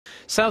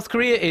South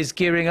Korea is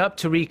gearing up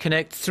to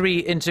reconnect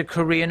 3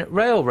 inter-Korean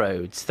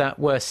railroads that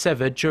were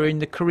severed during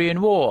the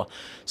Korean War.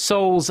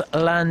 Seoul's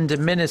Land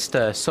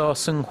Minister Suh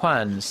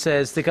Seoung-hwan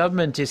says the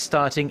government is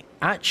starting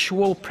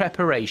actual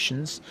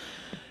preparations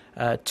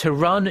to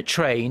run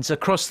trains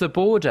across the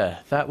border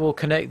that will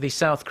connect the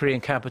South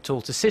Korean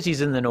capital to cities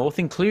in the north,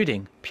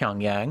 including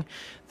Pyongyang.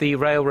 The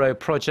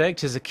railroad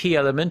project is a key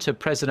element of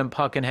President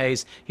Park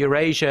Geun-hye's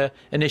Eurasia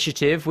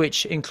Initiative,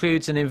 which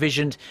includes an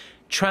envisioned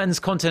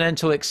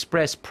transcontinental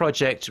express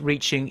project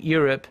reaching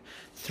Europe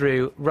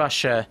through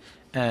Russia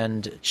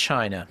and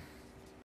China.